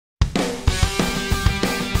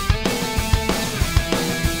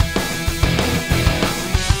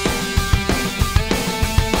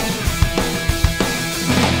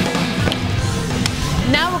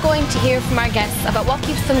from our guests about what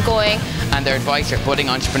keeps them going and their advice for budding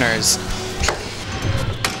entrepreneurs.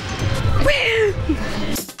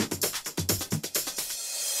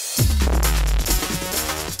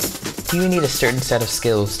 Do you need a certain set of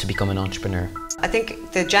skills to become an entrepreneur? I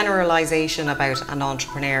think the generalisation about an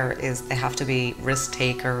entrepreneur is they have to be risk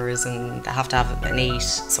takers and they have to have an innate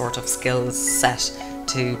sort of skills set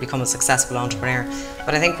to become a successful entrepreneur.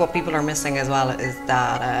 But I think what people are missing as well is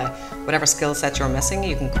that whatever skill set you're missing,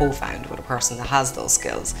 you can co-found with a person that has those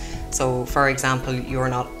skills. So for example, you're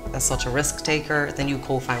not such a risk taker, then you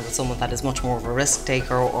co-found with someone that is much more of a risk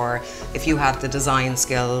taker, or if you have the design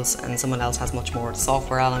skills and someone else has much more of the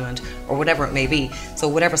software element, or whatever it may be. So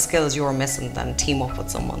whatever skills you're missing, then team up with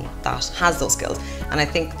someone that has those skills. And I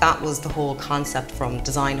think that was the whole concept from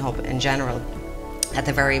Design Hub in general. At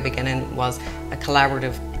the very beginning was a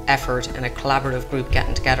collaborative effort and a collaborative group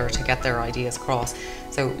getting together to get their ideas across.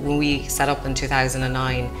 So when we set up in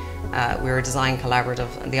 2009, we were a design collaborative,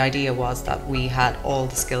 and the idea was that we had all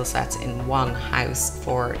the skill sets in one house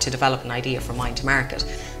to develop an idea for Mind to Market.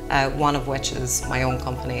 One of which is my own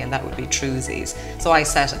company, and that would be Truesies. So I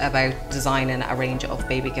set about designing a range of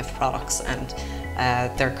baby gift products, and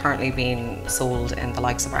they're currently being sold in the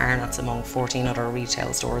likes of Arnott's among 14 other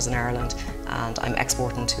retail stores in Ireland, and I'm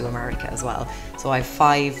exporting to America as well. So I have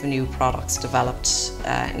 5 new products developed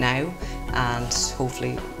now, and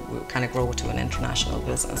hopefully we'll kind of grow to an international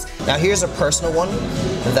business. Now here's a personal one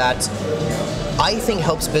that I think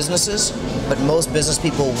helps businesses, but most business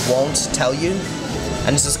people won't tell you,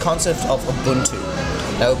 and it's this concept of Ubuntu.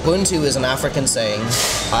 Now Ubuntu is an African saying,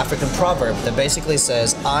 African proverb that basically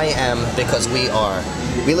says, I am because we are.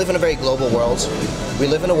 We live in a very global world. We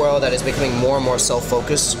live in a world that is becoming more and more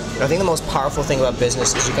self-focused. I think the most powerful thing about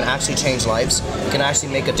business is you can actually change lives, you can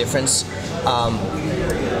actually make a difference.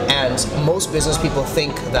 And most business people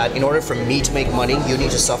think that in order for me to make money, you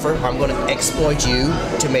need to suffer, or I'm going to exploit you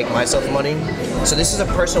to make myself money. So this is a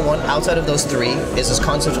personal one. Outside of those 3 is this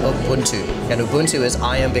concept of Ubuntu. And Ubuntu is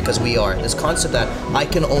I am because we are. This concept that I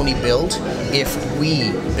can only build if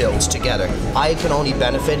we build together. I can only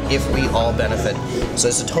benefit if we all benefit. So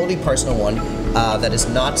it's a totally personal one that is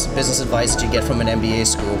not business advice that you get from an MBA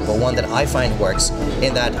school, but one that I find works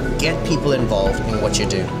in that get people involved in what you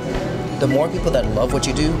do. The more people that love what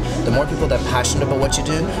you do, the more people that are passionate about what you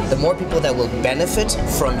do, the more people that will benefit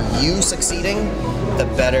from you succeeding, the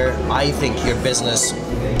better I think your business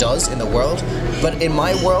does in the world. But in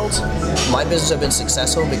my world, my business has been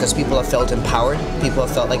successful because people have felt empowered, people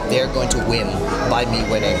have felt like they're going to win by me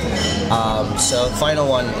winning. So the final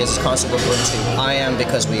one is this concept of Ubuntu. I am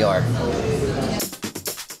because we are.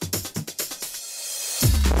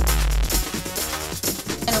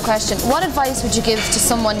 question. What advice would you give to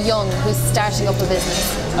someone young who's starting up a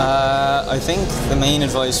business? I think the main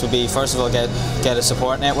advice would be, first of all, get a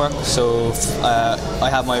support network. So I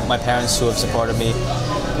have my parents who have supported me.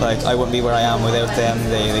 Like, I wouldn't be where I am without them.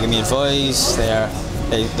 They give me advice.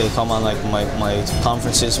 They come on like my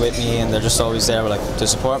conferences with me, and they're just always there like to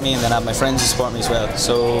support me, and then I have my friends who support me as well.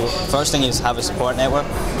 So first thing is have a support network,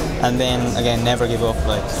 and then again, never give up.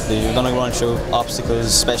 Like, you're going to run through obstacles,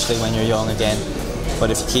 especially when you're young again. But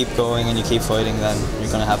if you keep going and you keep fighting, then you're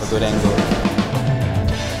going to have a good end goal.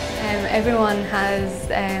 Everyone has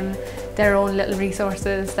their own little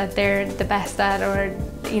resources that they're the best at, or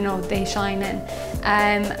they shine in.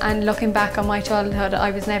 And looking back on my childhood, I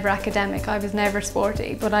was never academic, I was never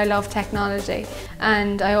sporty, but I loved technology,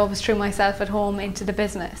 and I always threw myself at home into the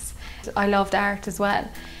business. I loved art as well.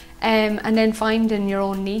 And then finding your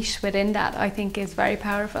own niche within that, I think, is very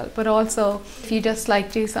powerful. But also, if you just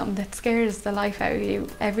do something that scares the life out of you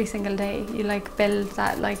every single day, you build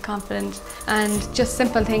that confidence, and just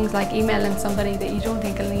simple things like emailing somebody that you don't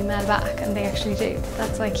think will email back and they actually do.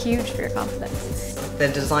 That's huge for your confidence. The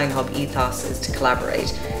Design Hub ethos is to collaborate.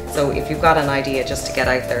 So if you've got an idea, just to get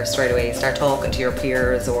out there straight away, start talking to your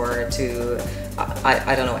peers or to,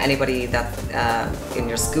 I don't know, anybody that in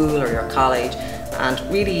your school or your college. And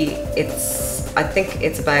really, I think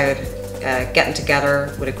it's about getting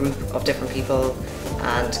together with a group of different people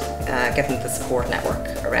and getting the support network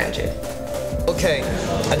around you. Okay,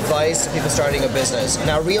 advice to people starting a business.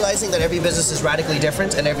 Now, realizing that every business is radically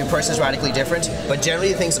different and every person is radically different, but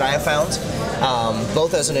generally the things that I have found,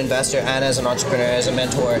 both as an investor and as an entrepreneur, as a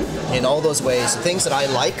mentor, in all those ways, the things that I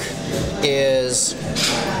like is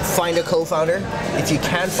find a co-founder. If you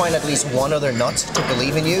can't find at least one other nut to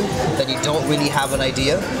believe in you, then you don't really have an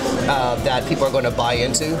idea that people are going to buy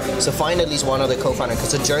into. So find at least one other co-founder,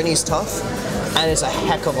 because the journey is tough and it's a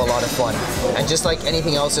heck of a lot of fun. And just like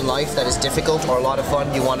anything else in life that is difficult or a lot of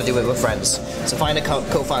fun, you want to do it with friends. So find a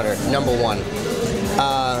co-founder, number one.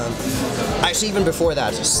 Actually, even before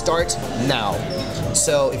that, start now.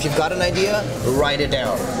 So if you've got an idea, write it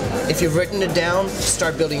down. If you've written it down,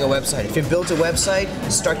 start building a website. If you've built a website,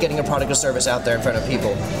 start getting a product or service out there in front of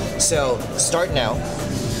people. So start now.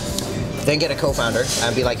 Then get a co-founder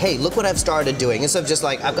and be like, hey, look what I've started doing. Instead of just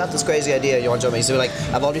like, I've got this crazy idea, you want to join me? So like,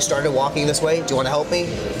 I've already started walking this way, do you want to help me?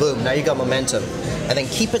 Boom, now you got momentum. And then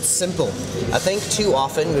keep it simple. I think too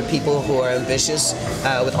often with people who are ambitious,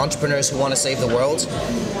 with entrepreneurs who want to save the world,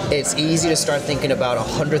 it's easy to start thinking about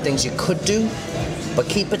 100 things you could do, but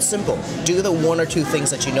keep it simple. Do the 1 or 2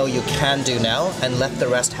 things that you know you can do now and let the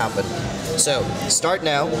rest happen. So start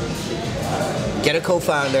now, get a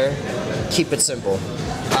co-founder, keep it simple.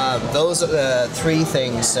 Those are the 3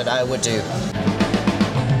 things that I would do.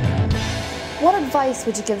 What advice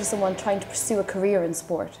would you give to someone trying to pursue a career in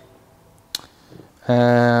sport?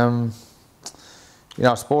 You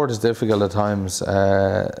know, sport is difficult at times.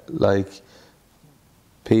 Like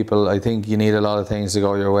people, I think you need a lot of things to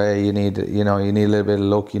go your way. You need a little bit of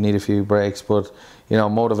luck. You need a few breaks, but you know,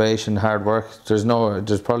 motivation, hard work. There's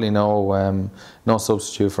probably no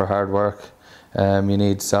substitute for hard work. You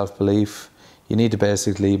need self-belief. You need to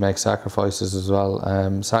basically make sacrifices as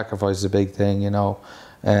well. Sacrifice is a big thing, you know.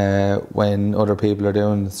 When other people are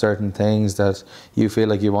doing certain things that you feel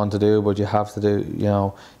like you want to do, but you have to do, you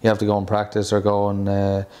know, you have to go and practice or go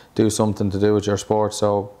and do something to do with your sport.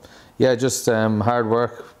 So, yeah, just hard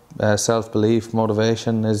work, self-belief,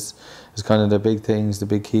 motivation is kind of the big things, the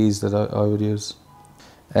big keys that I would use.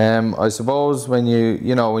 I suppose when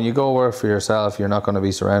you go work for yourself, you're not going to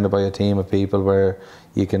be surrounded by a team of people where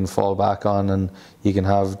you can fall back on, and you can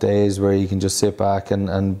have days where you can just sit back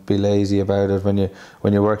and be lazy about it.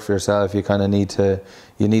 When you work for yourself, you kind of need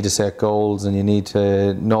to set goals, and you need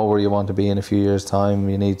to know where you want to be in a few years' time.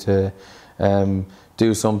 You need to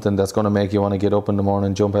do something that's going to make you want to get up in the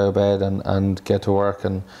morning, jump out of bed and get to work.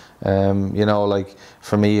 And you know, like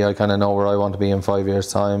for me, I kind of know where I want to be in 5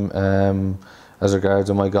 years' time as regards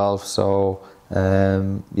to my golf. So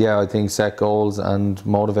yeah, I think set goals and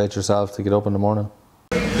motivate yourself to get up in the morning.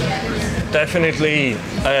 Definitely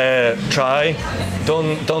try.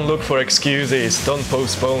 Don't look for excuses. Don't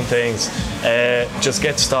postpone things. Just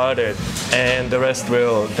get started, and the rest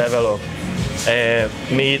will develop.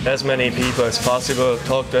 Meet as many people as possible.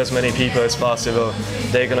 Talk to as many people as possible.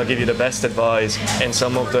 They're gonna give you the best advice, and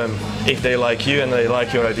some of them, if they like you and they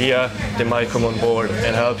like your idea, they might come on board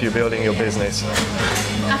and help you building your business.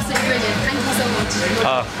 Absolutely brilliant. Thank you so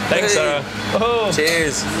much. Thanks, Sarah. Oh.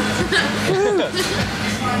 Cheers.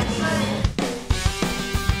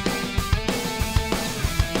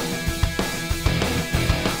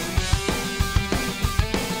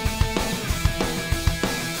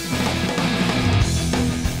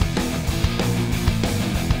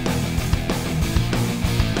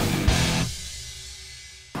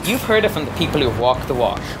 You've heard it from the people who've walked the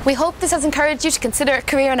walk. We hope this has encouraged you to consider a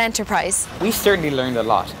career in enterprise. We've certainly learned a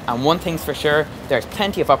lot, and one thing's for sure, there's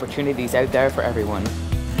plenty of opportunities out there for everyone.